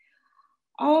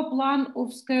 Our plan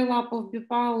of scale up of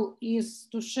BIPAL is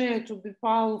to share to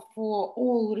BIPAL for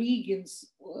all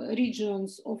regions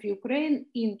of Ukraine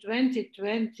in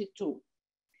 2022.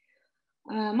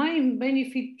 Main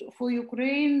benefit for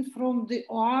Ukraine from the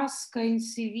OAS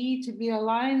KNCV TB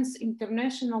Alliance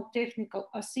International Technical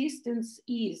Assistance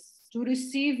is to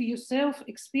receive yourself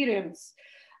experience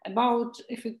about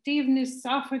effectiveness,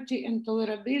 safety, and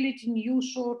tolerability new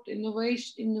short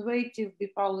innovative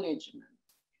BIPAL regimen.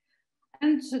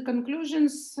 And the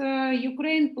conclusions,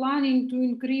 Ukraine planning to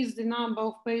increase the number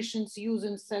of patients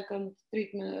using second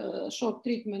treatment, short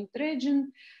treatment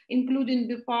regimen, including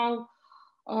BIPAL,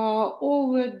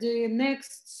 over the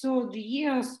next 30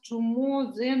 years to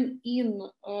more than in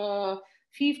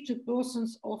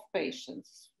 50% of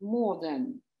patients, more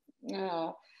than.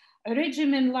 A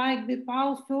regimen like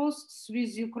BIPAL firsts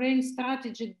with Ukraine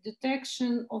strategic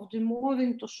detection of the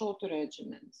moving to shorter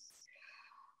regimens.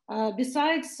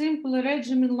 Besides simple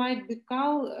regimen like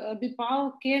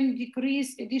BIPAL can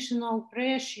decrease additional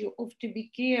pressure of TB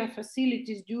care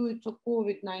facilities due to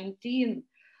COVID-19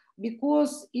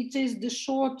 because it is the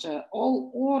shorter all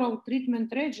oral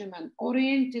treatment regimen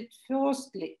oriented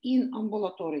firstly in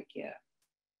ambulatory care.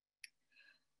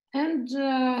 And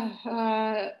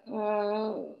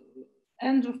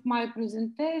end of my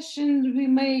presentation, we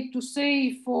made to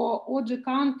say for other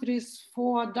countries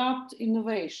for adopt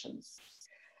innovations.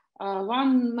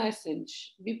 One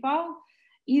message, BIPAL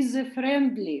is a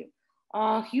friendly,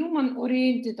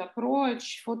 human-oriented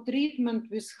approach for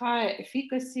treatment with high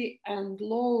efficacy and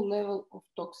low level of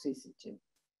toxicity.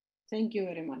 Thank you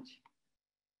very much.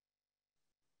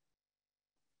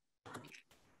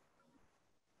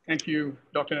 Thank you,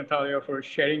 Dr. Natalia, for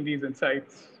sharing these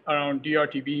insights around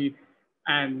DRTB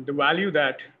and the value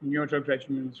that neodrug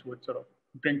regimens would sort of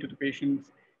bring to the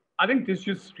patients. I think this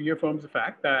just reaffirms the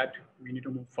fact that we need to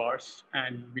move fast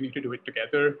and we need to do it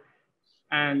together.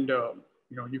 And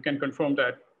you can confirm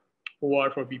that OR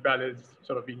for BIPAL is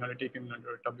sort of being undertaken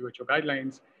under WHO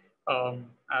guidelines,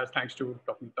 as thanks to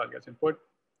Dr. Natalia's input.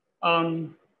 Our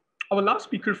last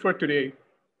speaker for today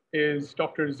is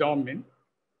Dr. Zhao Min,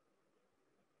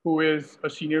 who is a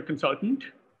senior consultant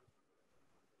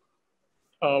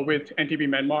with NTB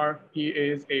Myanmar. He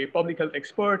is a public health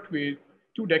expert with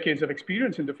 2 decades of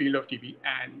experience in the field of TB,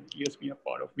 and he has been a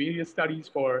part of various studies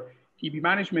for TB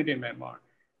management in Myanmar.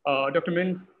 Dr.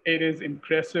 Min, it is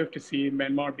impressive to see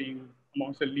Myanmar being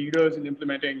amongst the leaders in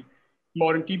implementing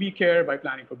modern TB care by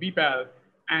planning for BIPAL,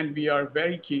 and we are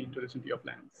very keen to listen to your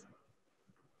plans.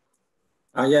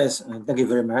 Yes, thank you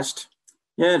very much.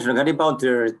 Yeah, regarding about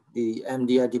the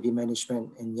MDR TB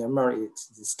management in Myanmar,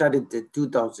 it's started in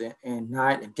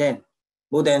 2009 and 10.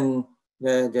 More than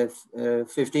the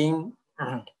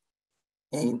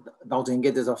 15,000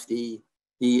 cases of the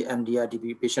MDR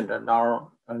TB patient are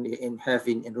now have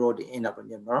been enrolled in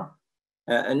Myanmar.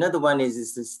 Another one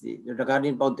is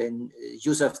regarding about the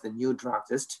use of the new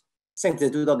drugs. Since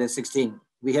 2016,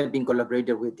 we have been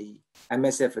collaborated with the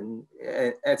MSF and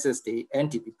CEST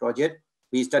NTB project.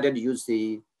 We started to use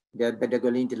the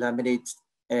beta-glucuronidase delaminate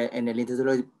and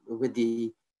linezolid with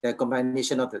the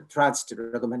combination of the drugs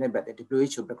recommended by the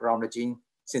WHO background regime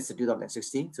since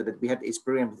 2016, so that we had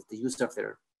experience with the use of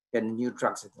the new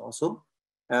drugs also.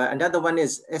 Another one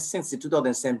is since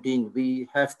 2017, we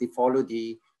have to follow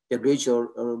the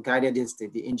WHO guidance,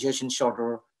 the injection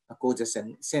shorter courses,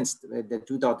 and since the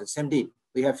 2017,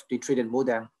 we have treated more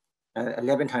than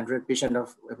 1,100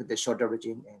 patients with the shorter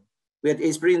regime. And we had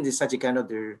experienced such a kind of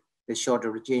the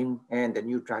shorter regime and the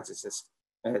new drugs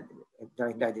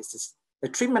diagnosis. The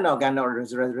treatment organ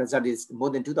result is more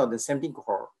than 2017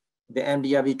 cohort. The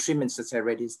MDRV treatment success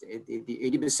rate is the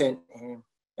 80%,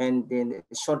 and then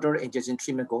the shorter injection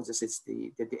treatment courses is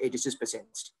the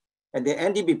 86%. And the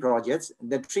NTB projects,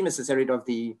 the treatment success rate of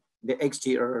the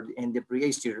exterior and the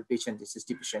pre-exterior patient is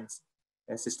 60%.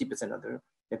 60% of the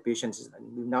patients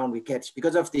now we get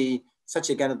because of such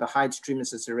a kind of the high treatment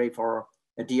success rate for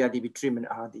the DRTB treatment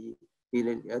are the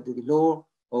low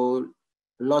or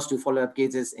loss to follow-up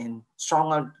cases and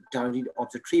stronger target of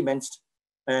the treatments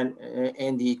and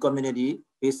the community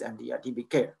based on the DRTB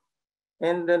care.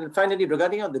 And then finally,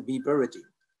 regarding on the BIPAL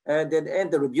regime,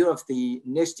 And the review of the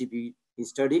next TB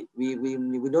study, we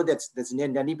know that that's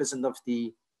 90% of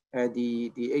the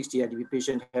HDR-TB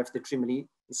patient have the treatment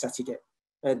succeeded.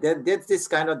 That's this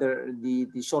kind of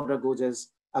the shorter goals as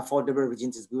affordable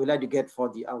regimes we would like to get for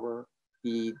the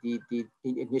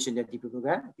initial TB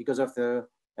program because of the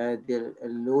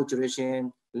low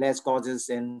duration, less causes,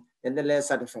 and the less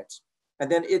side effects.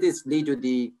 And then it is lead to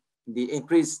the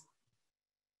increased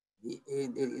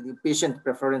the patient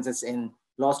preferences and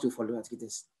loss to follow-up.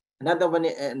 Another one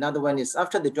is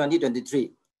after the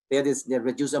 2023, there is the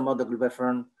reduced amount of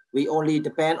glutathione. We only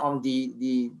depend on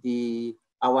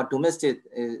our domestic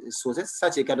sources,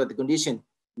 such a kind of the condition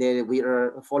that we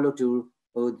are followed to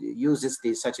uses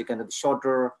such a kind of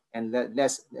shorter and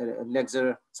less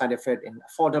side effect and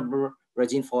affordable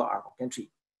regime for our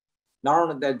country. Now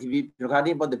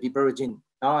regarding about the people regime,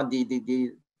 now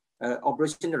the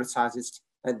operational resources,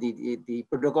 the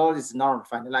protocol is now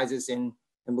finalized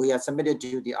and we are submitted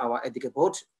to our ethical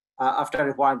board after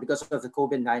requiring because of the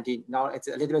COVID-19. Now it's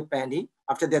a little bit pending.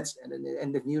 After that,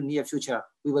 in the near future,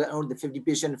 we will own the 50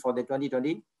 patients for the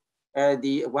 2020,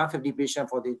 the 150 patient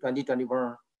for the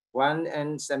 2021,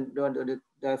 and the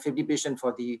 50 patient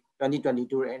for the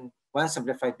 2022, and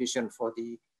 175 patient for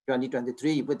the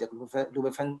 2023 with the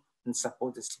glutathione and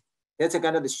support system. That's a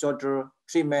kind of the shorter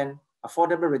treatment,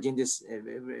 affordable regime is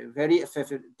very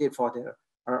effective for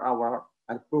our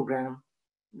program,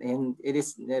 and it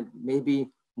is maybe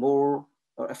more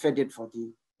effective for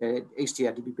the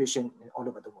HDR-TB patient all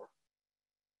over the world.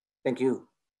 Thank you.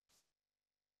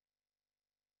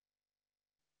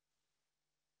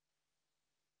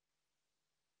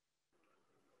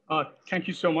 Thank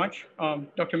you so much,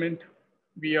 Dr. Mint.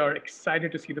 We are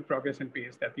excited to see the progress and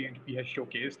pace that the NTP has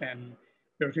showcased, and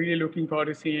we're really looking forward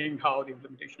to seeing how the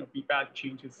implementation of BPAL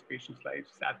changes patients'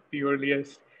 lives at the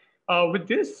earliest. With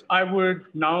this, I would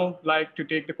now like to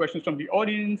take the questions from the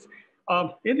audience.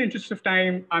 In the interest of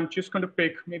time, I'm just going to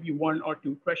pick maybe 1 or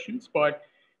 2 questions, but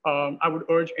I would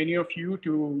urge any of you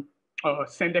to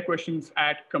send their questions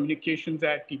at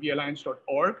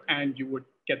communications@tballiance.org, and you would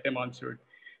get them answered.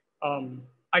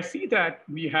 I see that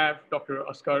we have Dr.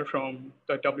 Asghar from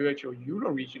the WHO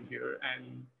Euro region here,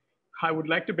 and I would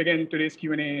like to begin today's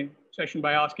Q&A session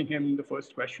by asking him the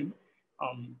first question.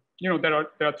 There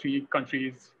are 3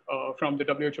 countries from the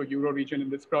WHO Euro region in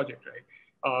this project, right?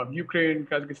 Ukraine,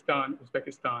 Kazakhstan,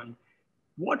 Uzbekistan.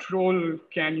 What role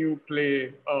can you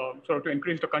play sort of to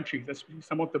encourage the countries, especially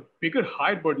some of the bigger,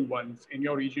 high burden ones in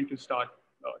your region, to start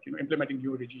implementing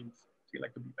new regimes,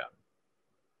 like the BPAL?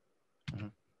 Mm-hmm.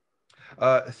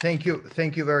 Thank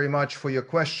you very much for your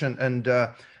question. And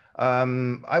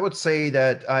I would say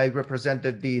that I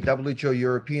represented the WHO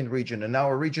European region, and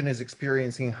our region is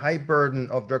experiencing high burden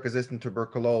of drug-resistant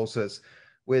tuberculosis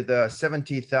with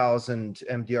 70,000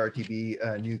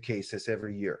 MDR-TB new cases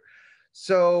every year.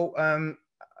 So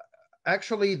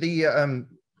actually the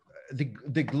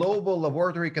global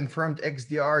laboratory confirmed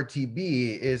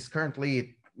XDR-TB is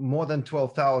currently more than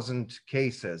 12,000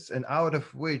 cases, and out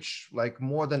of which like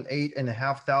more than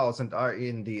 8,500 are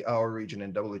in our region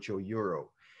in WHO Euro.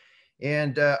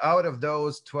 And out of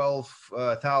those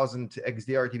 12,000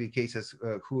 XDR-TB cases,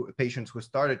 patients who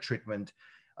started treatment,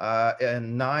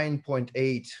 and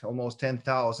 9.8, almost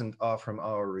 10,000 are from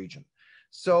our region.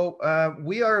 So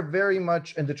we are very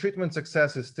much, and the treatment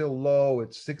success is still low.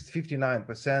 It's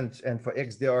 59%, and for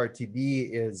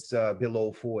XDR-TB is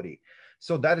below 40.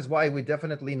 So that is why we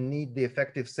definitely need the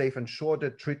effective, safe, and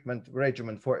shorter treatment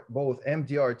regimen for both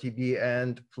MDR-TB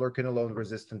and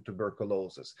fluoroquinolone-resistant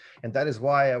tuberculosis. And that is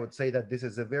why I would say that this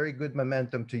is a very good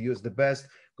momentum to use the best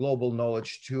global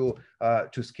knowledge to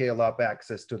scale up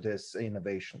access to these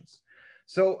innovations.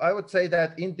 So I would say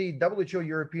that in the WHO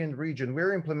European region,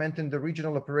 we're implementing the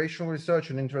regional operational research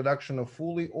and introduction of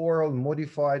fully oral,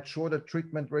 modified, shorter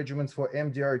treatment regimens for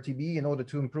MDR-TB in order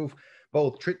to improve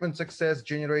both treatment success,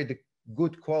 generate the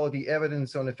good quality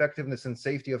evidence on effectiveness and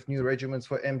safety of new regimens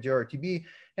for MDR-TB,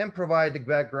 and provide the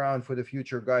background for the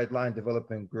future guideline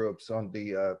development groups on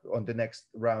the next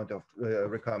round of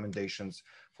recommendations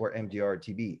for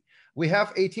MDR-TB. We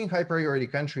have 18 high priority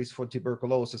countries for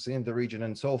tuberculosis in the region,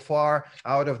 and so far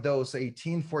out of those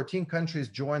 18, 14 countries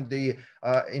joined the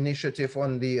initiative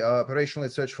on the operational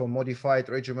research for modified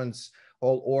regimens,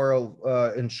 all oral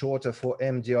and shorter for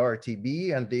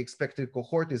MDR-TB, and the expected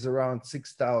cohort is around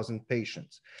 6,000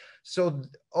 patients. So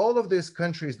all of these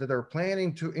countries that are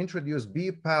planning to introduce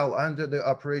BPAL under the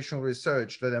operational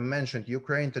research that I mentioned,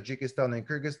 Ukraine, Tajikistan, and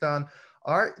Kyrgyzstan,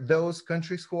 are those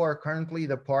countries who are currently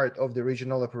the part of the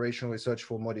regional operational research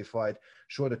for modified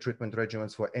shorter treatment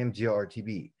regimens for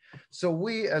MDR-TB. So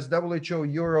we as WHO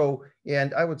Euro,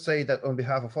 and I would say that on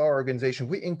behalf of our organization,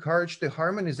 we encourage the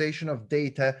harmonization of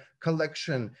data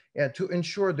collection and to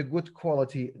ensure the good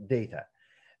quality data.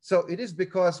 So it is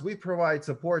because we provide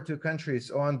support to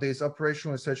countries on this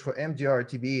operational research for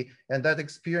MDR-TB, and that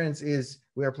experience is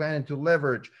we are planning to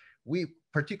leverage. We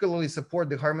particularly support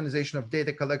the harmonization of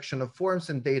data collection of forms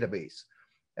and database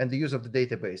and the use of the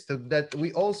database. So that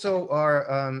we also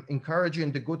are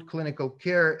encouraging the good clinical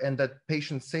care and that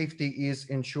patient safety is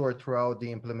ensured throughout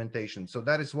the implementation. So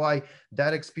that is why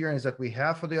that experience that we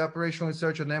have for the operational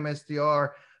research on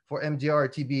MSDR for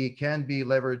MDR-TB can be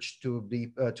leveraged to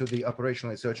the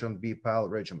operational research on BPAL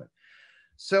regimen.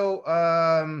 So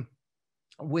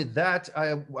with that,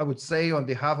 I would say on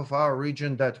behalf of our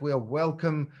region that we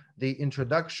welcome the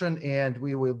introduction and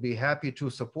we will be happy to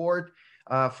support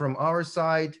from our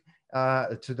side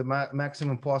to the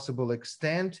maximum possible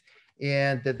extent.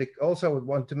 And that also I would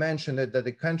want to mention that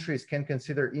the countries can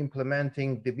consider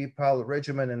implementing the BPAL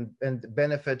regimen and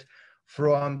benefit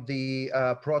from the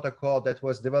protocol that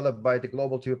was developed by the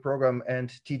Global TB Program and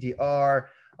TDR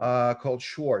called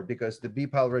SHORT, because the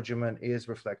BPAL regimen is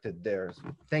reflected there.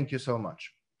 Thank you so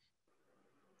much.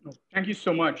 Thank you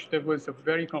so much. That was a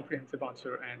very comprehensive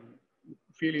answer and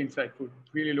really insightful.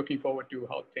 Really looking forward to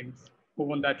how things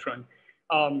move on that front.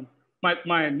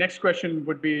 My next question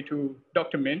would be to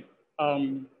Dr. Min.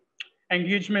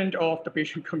 Engagement of the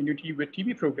patient community with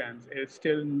TB programs is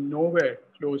still nowhere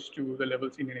close to the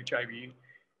levels in HIV.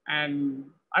 And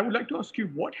I would like to ask you,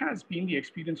 what has been the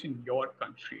experience in your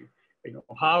country? You know,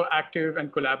 how active and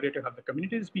collaborative have the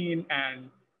communities been, and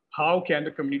how can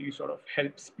the community sort of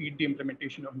help speed the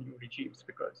implementation of new regimes?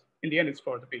 Because in the end, it's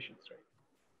for the patients, right?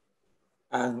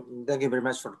 Thank you very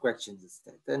much for the questions.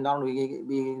 Then now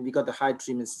we got the high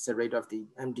treatment rate of the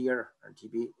MDR and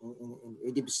TB in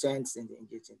 80% in the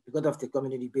engagement because of the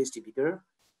community-based TB care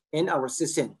in our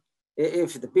system.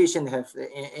 If the patient have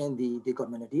in the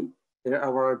community,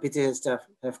 our PTA staff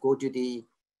have go to the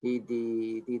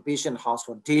patient house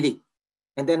for daily,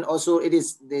 and then also it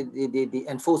is the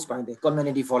enforced by the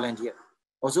community volunteer.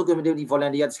 Also, community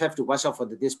volunteers have to watch out for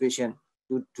this patient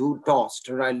to do dose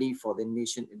thoroughly for the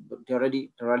nation,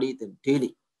 thoroughly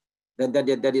daily.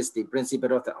 That is the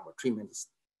principle of our treatment.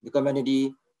 The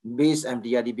community-based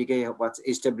MDR-DBK what's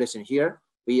established in here.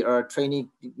 We are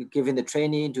giving the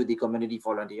training to the community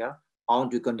volunteer on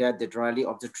to conduct the thoroughly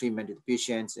of the treatment with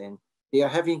patients, and they are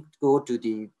having to go to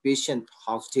the patient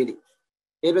house daily.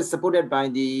 It was supported by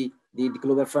the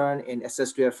Global Fund and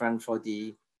SSDR Fund for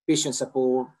the patient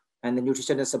support and the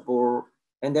nutritional support,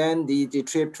 and then the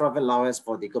trip travel allowance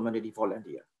for the community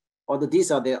volunteer. Although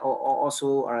these are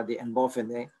also involved in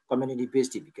the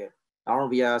community-based TB care. Now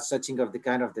we are searching of the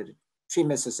kind of the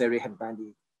treatment necessary had by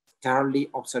the thoroughly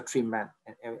observed treatment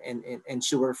and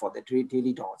ensure for the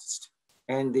daily doses.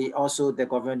 And also the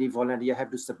community volunteer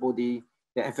have to support the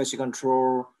infection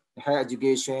control, higher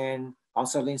education,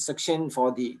 counseling section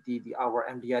for our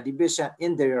MDR division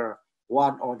in their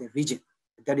ward or the region.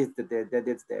 That is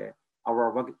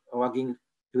our working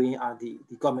doing the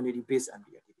community-based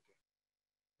MDR.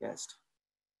 Yes.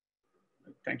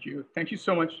 Thank you. Thank you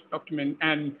so much, Dr. Min.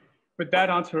 And with that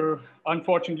answer,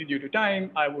 unfortunately, due to time,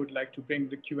 I would like to bring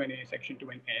the Q&A section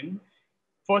to an end.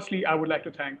 Firstly, I would like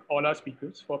to thank all our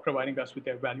speakers for providing us with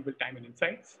their valuable time and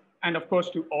insights. And of course,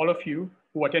 to all of you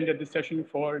who attended this session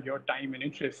for your time and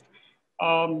interest.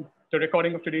 The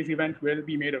recording of today's event will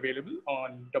be made available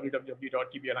on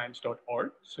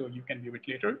www.tballiance.org, so you can view it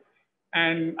later.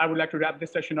 And I would like to wrap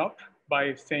this session up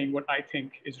by saying what I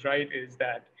think is right is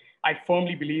that I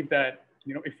firmly believe that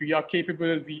if we are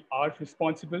capable, we are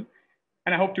responsible.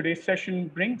 And I hope today's session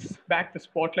brings back the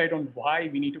spotlight on why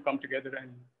we need to come together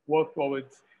and work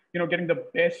towards getting the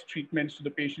best treatments to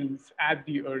the patients at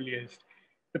the earliest.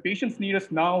 The patients need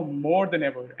us now more than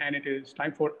ever, and it is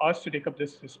time for us to take up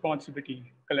this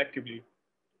responsibility collectively.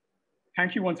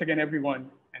 Thank you once again, everyone,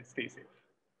 and stay safe.